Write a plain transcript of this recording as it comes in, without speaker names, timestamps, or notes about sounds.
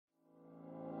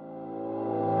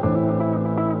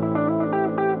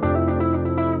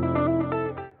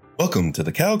Welcome to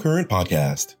the Cal Current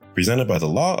Podcast, presented by the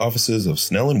Law Offices of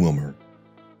Snell and Wilmer.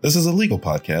 This is a legal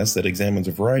podcast that examines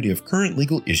a variety of current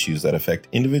legal issues that affect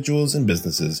individuals and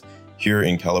businesses here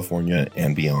in California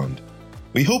and beyond.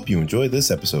 We hope you enjoy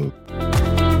this episode.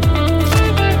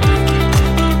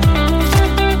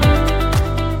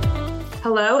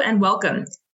 Hello and welcome.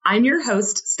 I'm your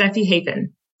host, Steffi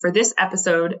Hafen, for this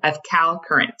episode of Cal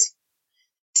Current.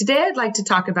 Today I'd like to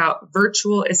talk about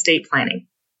virtual estate planning.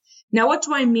 Now, what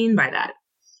do I mean by that?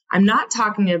 I'm not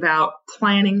talking about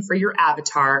planning for your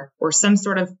avatar or some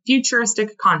sort of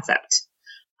futuristic concept.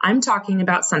 I'm talking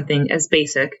about something as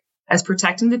basic as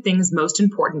protecting the things most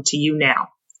important to you now.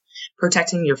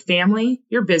 Protecting your family,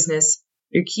 your business,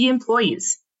 your key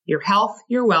employees, your health,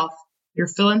 your wealth, your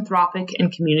philanthropic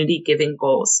and community giving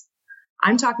goals.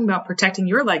 I'm talking about protecting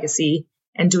your legacy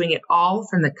and doing it all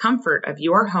from the comfort of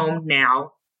your home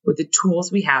now with the tools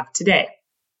we have today.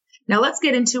 Now let's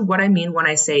get into what I mean when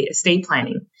I say estate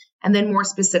planning, and then more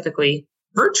specifically,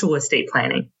 virtual estate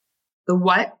planning. The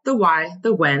what, the why,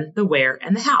 the when, the where,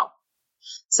 and the how.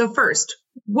 So first,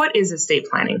 what is estate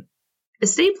planning?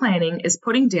 Estate planning is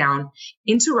putting down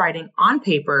into writing on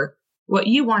paper what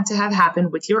you want to have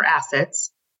happen with your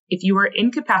assets if you are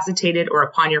incapacitated or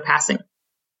upon your passing.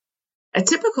 A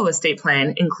typical estate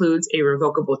plan includes a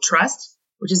revocable trust,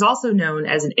 which is also known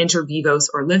as an inter vivos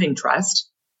or living trust,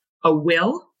 a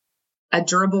will, a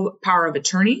durable power of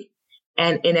attorney,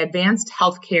 and an advanced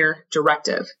healthcare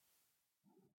directive.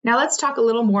 Now let's talk a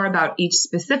little more about each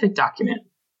specific document.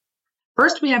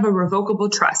 First, we have a revocable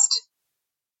trust.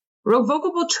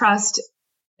 Revocable trust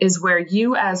is where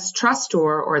you as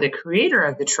trustor or the creator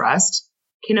of the trust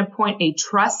can appoint a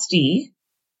trustee,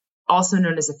 also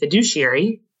known as a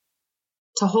fiduciary,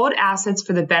 to hold assets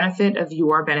for the benefit of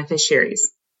your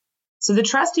beneficiaries. So the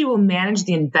trustee will manage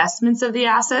the investments of the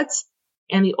assets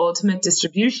and the ultimate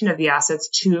distribution of the assets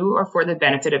to or for the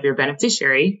benefit of your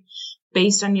beneficiary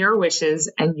based on your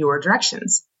wishes and your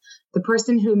directions. The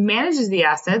person who manages the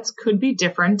assets could be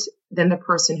different than the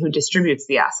person who distributes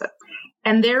the assets.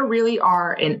 And there really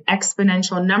are an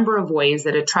exponential number of ways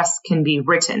that a trust can be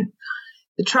written.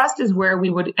 The trust is where we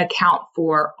would account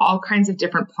for all kinds of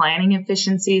different planning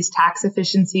efficiencies, tax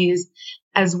efficiencies,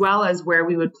 as well as where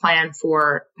we would plan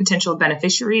for potential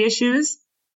beneficiary issues,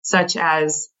 such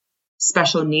as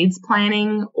special needs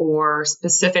planning or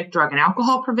specific drug and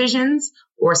alcohol provisions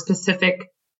or specific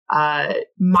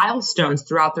milestones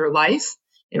throughout their life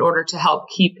in order to help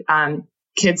keep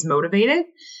kids motivated.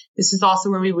 This is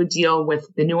also where we would deal with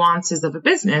the nuances of a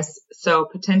business, so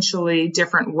potentially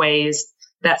different ways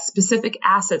that specific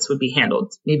assets would be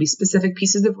handled, maybe specific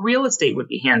pieces of real estate would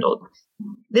be handled.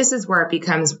 This is where it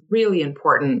becomes really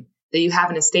important that you have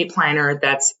an estate planner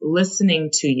that's listening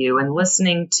to you and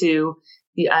listening to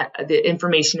the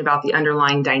information about the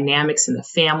underlying dynamics in the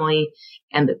family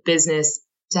and the business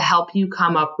to help you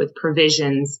come up with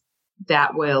provisions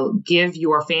that will give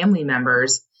your family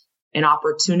members an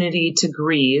opportunity to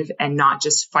grieve and not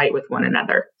just fight with one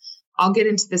another. I'll get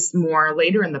into this more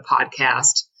later in the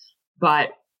podcast, but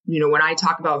when I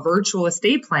talk about virtual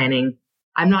estate planning,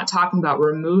 I'm not talking about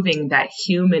removing that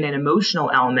human and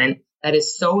emotional element that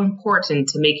is so important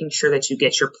to making sure that you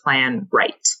get your plan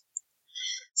right.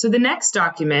 So the next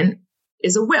document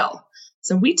is a will.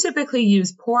 So we typically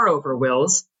use pour-over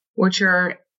wills, which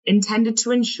are intended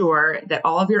to ensure that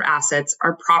all of your assets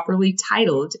are properly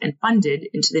titled and funded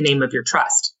into the name of your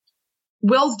trust.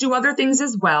 Wills do other things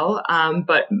as well,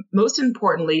 but most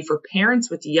importantly for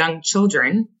parents with young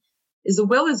children, is a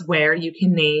will is where you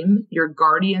can name your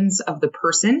guardians of the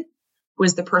person, who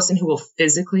is the person who will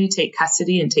physically take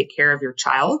custody and take care of your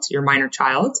child, your minor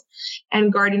child,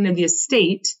 and guardian of the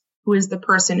estate, who is the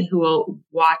person who will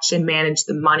watch and manage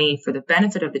the money for the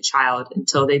benefit of the child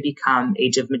until they become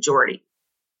age of majority.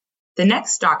 The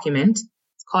next document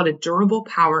is called a durable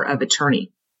power of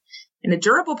attorney. And a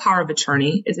durable power of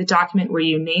attorney is a document where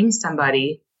you name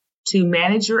somebody to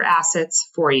manage your assets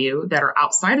for you that are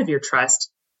outside of your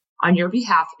trust on your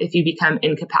behalf if you become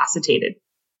incapacitated.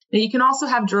 Now, you can also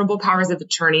have durable powers of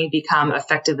attorney become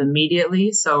effective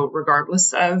immediately, so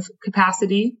regardless of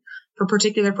capacity for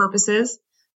particular purposes.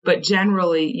 But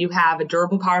generally, you have a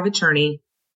durable power of attorney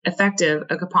effective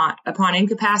upon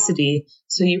incapacity,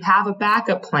 so you have a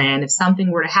backup plan if something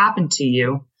were to happen to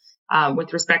you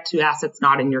with respect to assets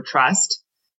not in your trust.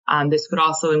 This could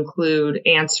also include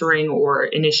answering or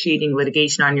initiating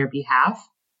litigation on your behalf.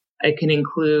 It can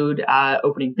include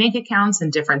opening bank accounts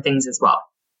and different things as well.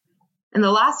 And the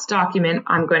last document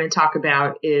I'm going to talk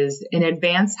about is an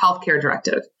advanced healthcare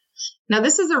directive. Now,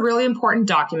 this is a really important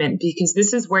document because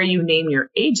this is where you name your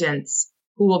agents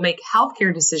who will make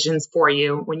healthcare decisions for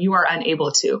you when you are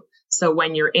unable to. So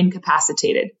when you're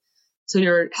incapacitated. So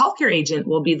your healthcare agent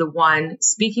will be the one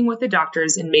speaking with the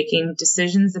doctors and making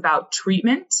decisions about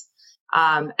treatment,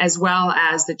 as well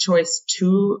as the choice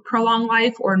to prolong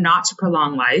life or not to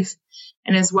prolong life,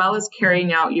 and as well as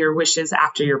carrying out your wishes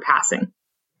after your passing.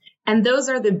 And those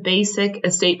are the basic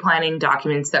estate planning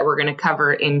documents that we're going to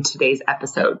cover in today's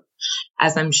episode.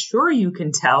 As I'm sure you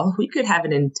can tell, we could have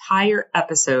an entire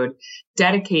episode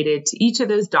dedicated to each of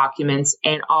those documents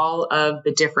and all of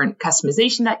the different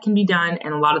customization that can be done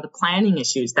and a lot of the planning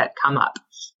issues that come up.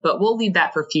 But we'll leave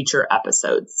that for future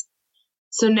episodes.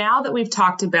 So now that we've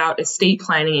talked about estate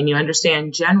planning and you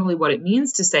understand generally what it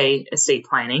means to say estate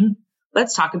planning,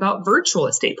 let's talk about virtual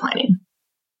estate planning.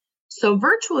 So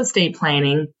virtual estate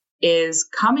planning is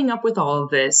coming up with all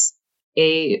of this,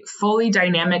 a fully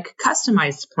dynamic,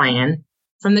 customized plan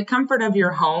from the comfort of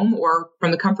your home or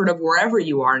from the comfort of wherever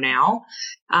you are now,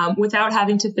 without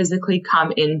having to physically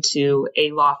come into a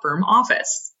law firm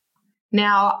office.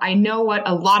 Now, I know what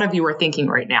a lot of you are thinking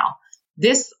right now.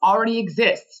 This already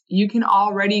exists. You can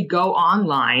already go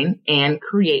online and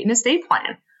create an estate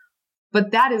plan.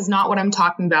 But that is not what I'm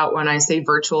talking about when I say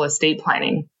virtual estate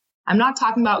planning. I'm not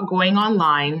talking about going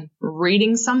online,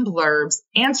 reading some blurbs,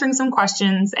 answering some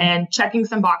questions, and checking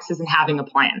some boxes and having a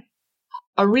plan.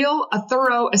 A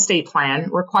thorough estate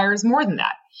plan requires more than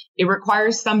that. It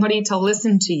requires somebody to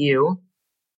listen to you,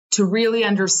 to really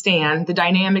understand the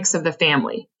dynamics of the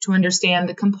family, to understand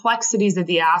the complexities of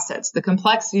the assets, the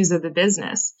complexities of the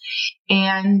business,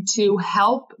 and to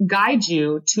help guide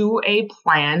you to a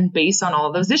plan based on all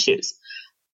of those issues.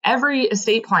 Every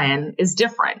estate plan is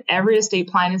different. Every estate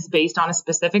plan is based on a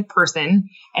specific person,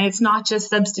 and it's not just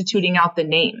substituting out the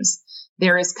names.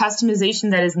 There is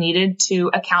customization that is needed to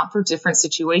account for different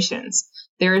situations.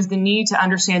 There is the need to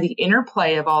understand the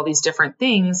interplay of all these different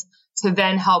things to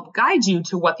then help guide you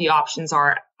to what the options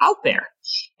are out there.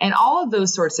 And all of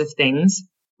those sorts of things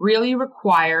really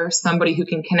require somebody who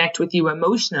can connect with you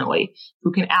emotionally,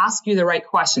 who can ask you the right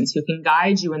questions, who can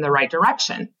guide you in the right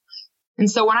direction. And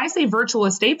so when I say virtual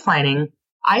estate planning,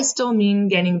 I still mean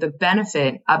getting the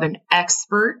benefit of an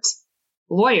expert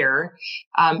lawyer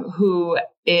who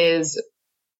is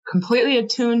completely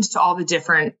attuned to all the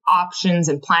different options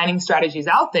and planning strategies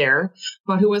out there,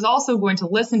 but who is also going to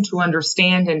listen to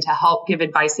understand and to help give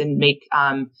advice and make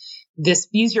this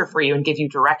easier for you and give you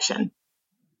direction.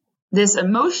 This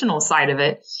emotional side of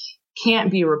it can't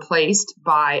be replaced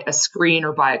by a screen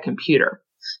or by a computer.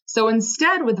 So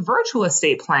instead, with virtual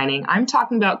estate planning, I'm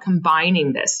talking about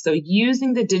combining this. So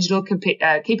using the digital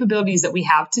capabilities that we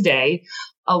have today,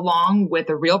 along with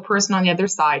a real person on the other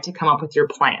side to come up with your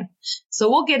plan. So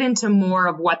we'll get into more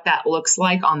of what that looks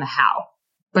like on the how.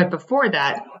 But before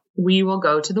that, we will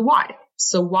go to the why.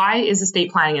 So why is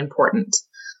estate planning important?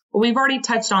 Well, we've already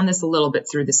touched on this a little bit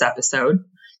through this episode.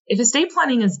 If estate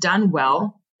planning is done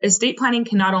well, estate planning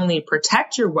can not only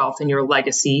protect your wealth and your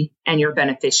legacy and your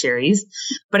beneficiaries,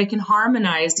 but it can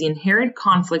harmonize the inherent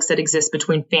conflicts that exist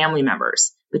between family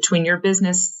members, between your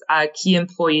business, key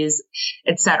employees,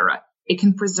 etc. It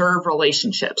can preserve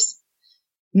relationships.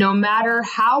 No matter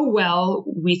how well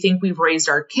we think we've raised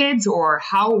our kids or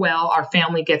how well our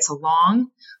family gets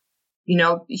along,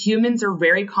 humans are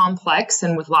very complex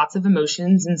and with lots of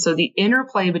emotions. And so the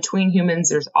interplay between humans,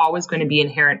 there's always going to be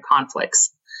inherent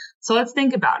conflicts. So let's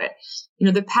think about it.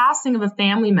 The passing of a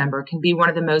family member can be one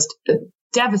of the most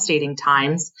devastating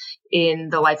times in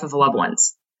the life of loved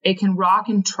ones. It can rock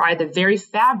and try the very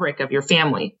fabric of your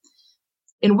family.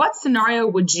 In what scenario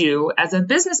would you, as a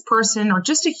business person or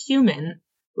just a human,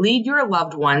 lead your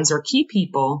loved ones or key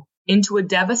people into a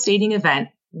devastating event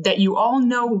that you all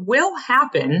know will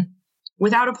happen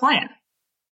without a plan?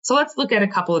 So let's look at a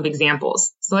couple of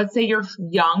examples. So let's say you're a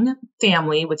young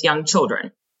family with young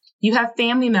children. You have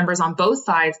family members on both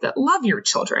sides that love your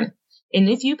children. And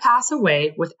if you pass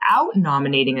away without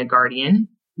nominating a guardian,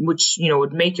 which,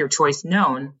 would make your choice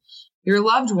known, your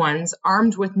loved ones,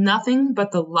 armed with nothing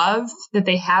but the love that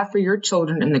they have for your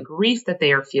children and the grief that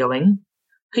they are feeling,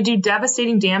 could do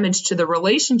devastating damage to the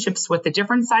relationships with the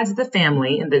different sides of the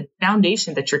family and the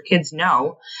foundation that your kids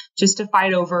know, just to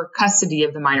fight over custody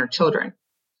of the minor children.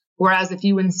 Whereas if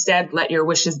you instead let your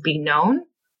wishes be known,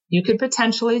 you could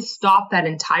potentially stop that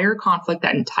entire conflict,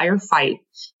 that entire fight,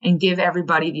 and give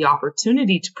everybody the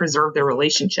opportunity to preserve their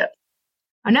relationship.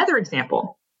 Another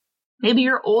example, maybe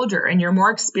you're older and you're more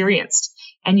experienced,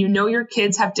 and your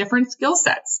kids have different skill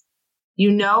sets.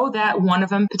 You know that one of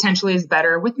them potentially is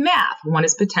better with math, one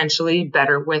is potentially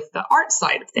better with the art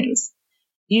side of things.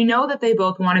 You know that they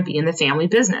both want to be in the family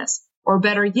business, or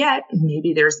better yet,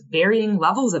 maybe there's varying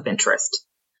levels of interest.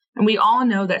 And we all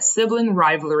know that sibling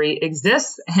rivalry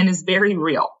exists and is very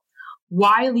real.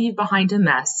 Why leave behind a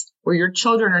mess where your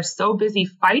children are so busy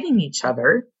fighting each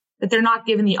other that they're not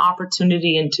given the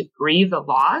opportunity to grieve the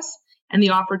loss and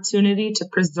the opportunity to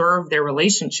preserve their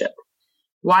relationship?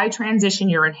 Why transition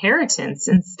your inheritance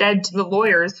instead to the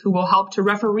lawyers who will help to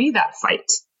referee that fight?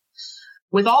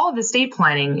 With all of estate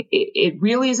planning, it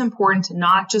really is important to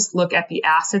not just look at the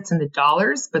assets and the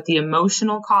dollars, but the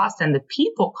emotional cost and the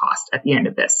people cost at the end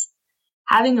of this.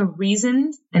 Having a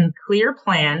reasoned and clear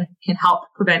plan can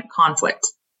help prevent conflict.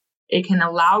 It can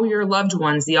allow your loved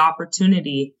ones the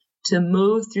opportunity to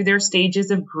move through their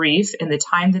stages of grief in the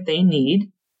time that they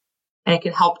need, and it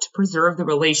can help to preserve the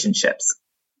relationships.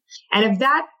 And if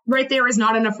that right there is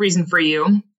not enough reason for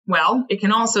you, well, it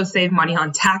can also save money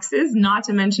on taxes, not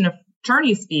to mention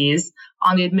attorney's fees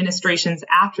on the administrations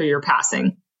after your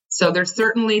passing. So there's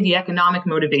certainly the economic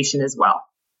motivation as well.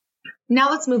 Now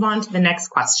let's move on to the next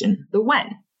question, the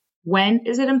when. When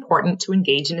is it important to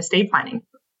engage in estate planning?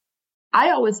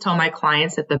 I always tell my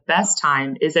clients that the best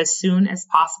time is as soon as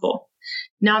possible.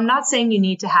 Now, I'm not saying you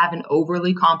need to have an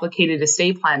overly complicated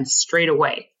estate plan straight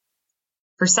away.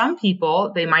 For some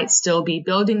people, they might still be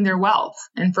building their wealth.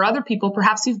 And for other people,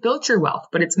 perhaps you've built your wealth,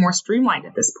 but it's more streamlined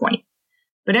at this point.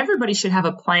 But everybody should have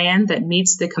a plan that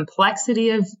meets the complexity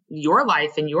of your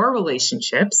life and your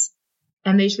relationships.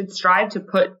 And they should strive to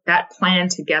put that plan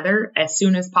together as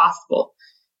soon as possible.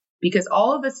 Because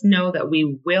all of us know that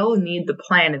we will need the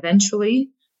plan eventually.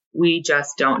 We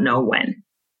just don't know when.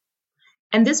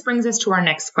 And this brings us to our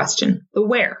next question, the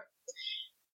where.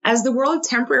 As the world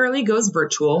temporarily goes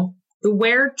virtual, the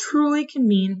where truly can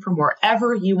mean from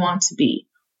wherever you want to be,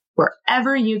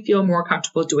 wherever you feel more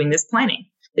comfortable doing this planning.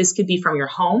 This could be from your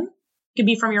home, it could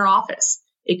be from your office,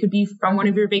 it could be from one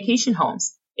of your vacation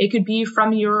homes, it could be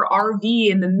from your RV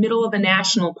in the middle of a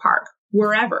national park,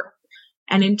 wherever.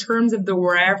 And in terms of the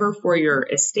wherever for your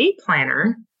estate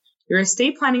planner, your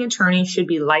estate planning attorney should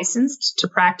be licensed to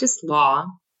practice law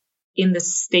in the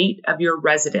state of your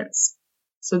residence.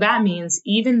 So that means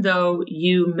even though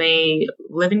you may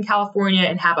live in California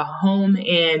and have a home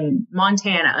in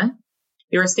Montana,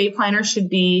 your estate planner should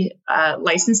be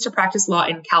licensed to practice law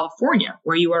in California,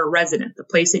 where you are a resident, the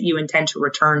place that you intend to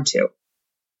return to.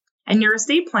 And your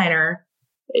estate planner,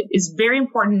 it is very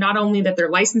important not only that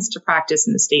they're licensed to practice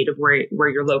in the state of where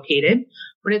you're located,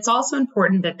 but it's also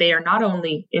important that they are not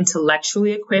only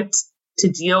intellectually equipped to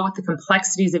deal with the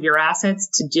complexities of your assets,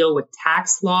 to deal with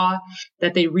tax law,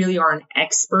 that they really are an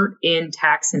expert in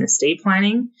tax and estate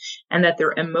planning, and that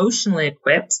they're emotionally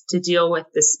equipped to deal with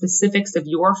the specifics of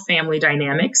your family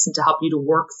dynamics and to help you to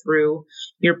work through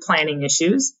your planning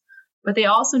issues. But they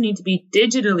also need to be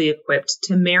digitally equipped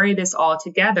to marry this all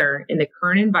together in the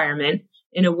current environment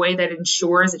in a way that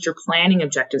ensures that your planning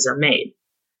objectives are made.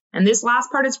 And this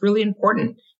last part is really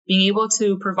important, being able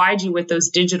to provide you with those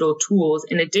digital tools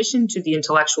in addition to the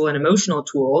intellectual and emotional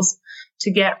tools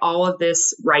to get all of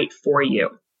this right for you.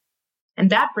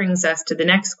 And that brings us to the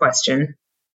next question,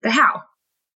 the how.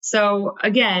 So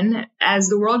again, as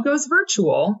the world goes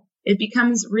virtual, it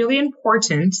becomes really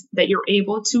important that you're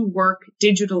able to work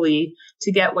digitally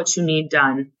to get what you need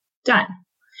done.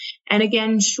 And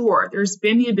again, sure, there's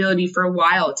been the ability for a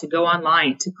while to go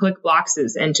online, to click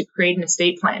boxes and to create an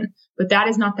estate plan, but that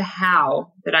is not the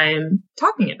how that I am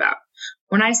talking about.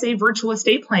 When I say virtual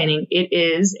estate planning, it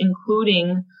is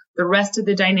including the rest of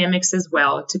the dynamics as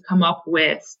well to come up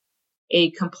with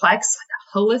a complex,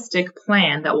 holistic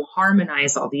plan that will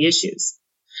harmonize all the issues.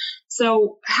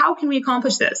 So how can we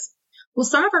accomplish this? Well,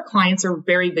 some of our clients are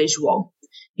very visual.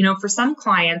 For some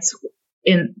clients,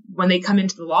 when they come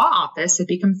into the law office, it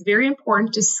becomes very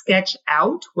important to sketch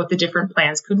out what the different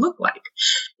plans could look like.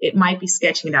 It might be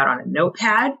sketching it out on a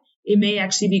notepad. It may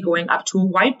actually be going up to a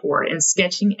whiteboard and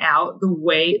sketching out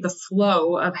the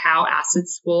flow of how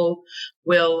assets will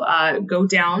go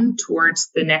down towards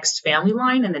the next family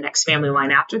line and the next family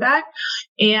line after that,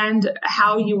 and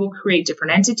how you will create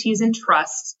different entities and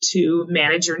trusts to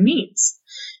manage your needs.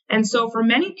 And so for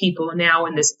many people now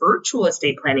in this virtual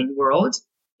estate planning world,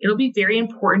 it'll be very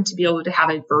important to be able to have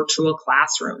a virtual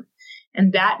classroom.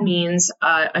 And that means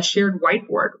a shared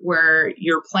whiteboard where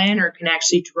your planner can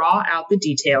actually draw out the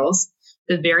details,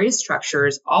 the various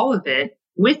structures, all of it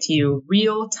with you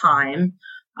real time,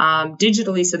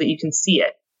 digitally so that you can see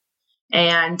it.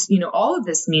 And, all of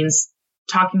this means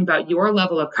talking about your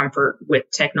level of comfort with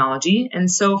technology. And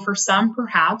so for some,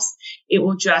 perhaps it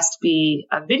will just be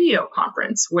a video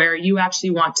conference where you actually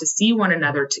want to see one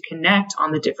another to connect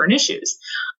on the different issues.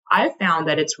 I've found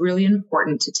that it's really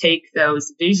important to take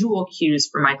those visual cues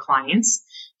from my clients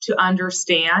to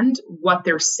understand what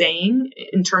they're saying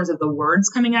in terms of the words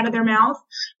coming out of their mouth,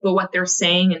 but what they're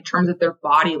saying in terms of their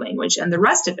body language and the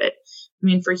rest of it. I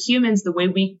mean, for humans, the way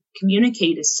we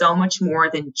communicate is so much more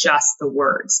than just the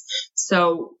words.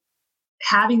 So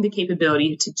having the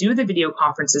capability to do the video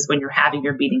conferences when you're having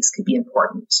your meetings could be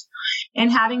important.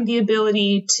 And having the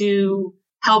ability to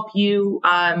help you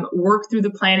work through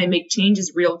the plan and make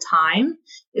changes real time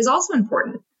is also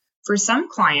important. For some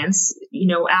clients,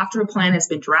 after a plan has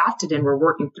been drafted and we're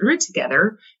working through it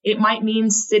together, it might mean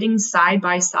sitting side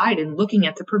by side and looking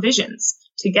at the provisions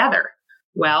together.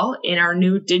 Well, in our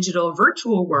new digital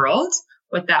virtual world,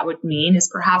 what that would mean is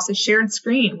perhaps a shared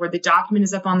screen where the document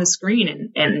is up on the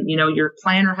screen and your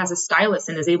planner has a stylus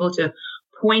and is able to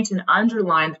point and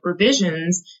underline the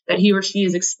provisions that he or she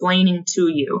is explaining to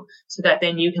you so that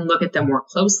then you can look at them more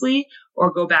closely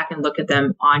or go back and look at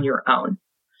them on your own.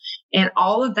 And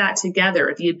all of that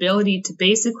together, the ability to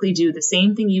basically do the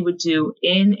same thing you would do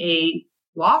in a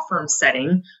law firm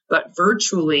setting, but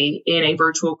virtually in a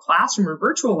virtual classroom or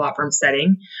virtual law firm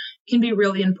setting, can be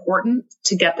really important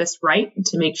to get this right and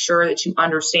to make sure that you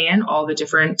understand all the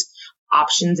different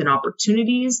options and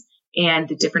opportunities and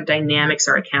the different dynamics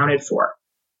are accounted for.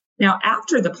 Now,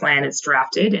 after the plan is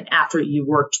drafted and after you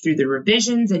worked through the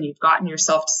revisions and you've gotten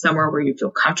yourself to somewhere where you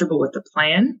feel comfortable with the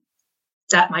plan,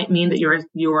 that might mean that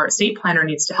your estate planner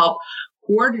needs to help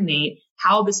coordinate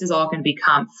how this is all going to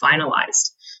become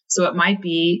finalized. So it might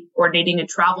be coordinating a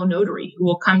travel notary who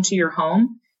will come to your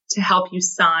home to help you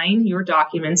sign your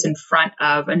documents in front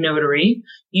of a notary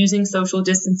using social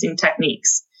distancing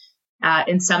techniques.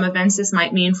 In some events, this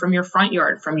might mean from your front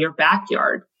yard, from your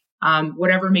backyard,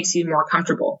 whatever makes you more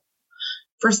comfortable.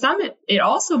 For some, it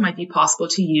also might be possible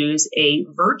to use a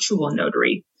virtual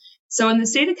notary. So in the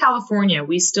state of California,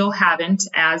 we still haven't,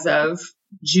 as of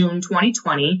June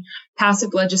 2020,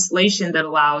 passed legislation that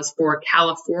allows for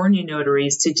California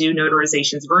notaries to do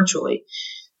notarizations virtually.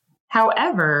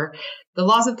 However, the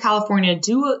laws of California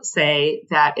do say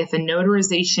that if a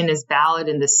notarization is valid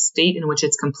in the state in which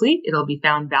it's complete, it'll be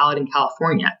found valid in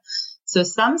California. So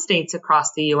some states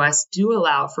across the U.S. do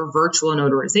allow for virtual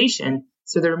notarization.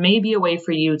 So there may be a way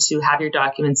for you to have your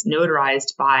documents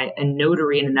notarized by a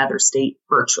notary in another state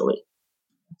virtually.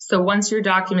 So once your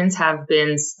documents have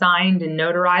been signed and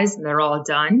notarized and they're all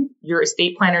done, your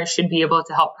estate planner should be able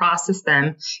to help process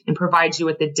them and provide you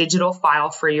with a digital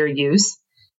file for your use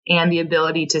and the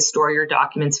ability to store your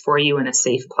documents for you in a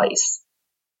safe place.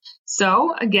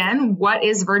 So again, what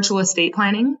is virtual estate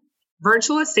planning?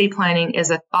 Virtual estate planning is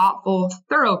a thoughtful,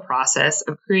 thorough process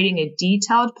of creating a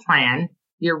detailed plan,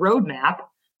 your roadmap,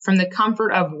 from the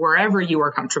comfort of wherever you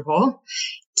are comfortable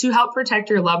to help protect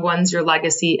your loved ones, your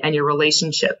legacy, and your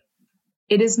relationship.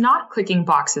 It is not clicking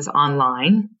boxes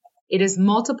online. It is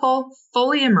multiple,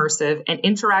 fully immersive, and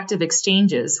interactive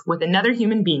exchanges with another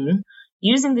human being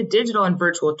using the digital and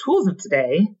virtual tools of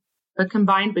today, but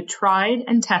combined with tried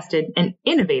and tested and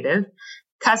innovative,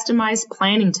 customized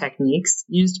planning techniques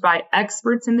used by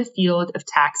experts in the field of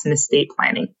tax and estate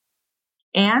planning.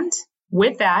 And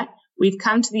with that, we've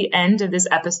come to the end of this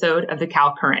episode of the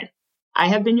Cal Current. I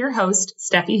have been your host,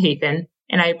 Steffi Hafen,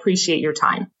 and I appreciate your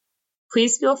time.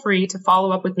 Please feel free to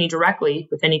follow up with me directly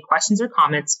with any questions or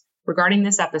comments regarding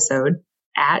this episode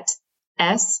at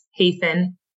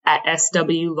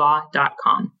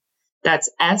shafen@swlaw.com. That's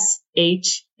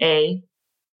SHAFEN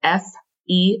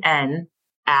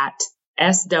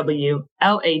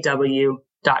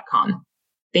 @SWLAW.com.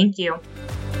 Thank you.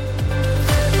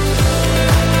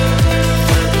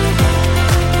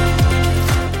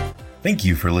 Thank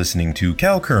you for listening to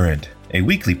Cal Current, a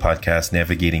weekly podcast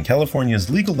navigating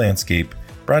California's legal landscape,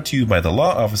 brought to you by the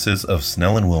law offices of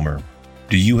Snell & Wilmer.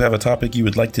 Do you have a topic you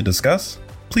would like to discuss?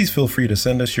 Please feel free to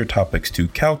send us your topics to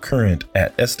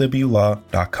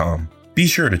calcurrent@swlaw.com. Be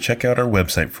sure to check out our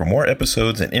website for more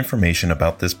episodes and information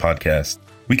about this podcast.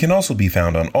 We can also be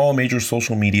found on all major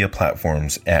social media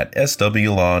platforms at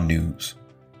SW Law News.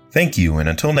 Thank you, and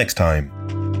until next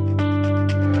time.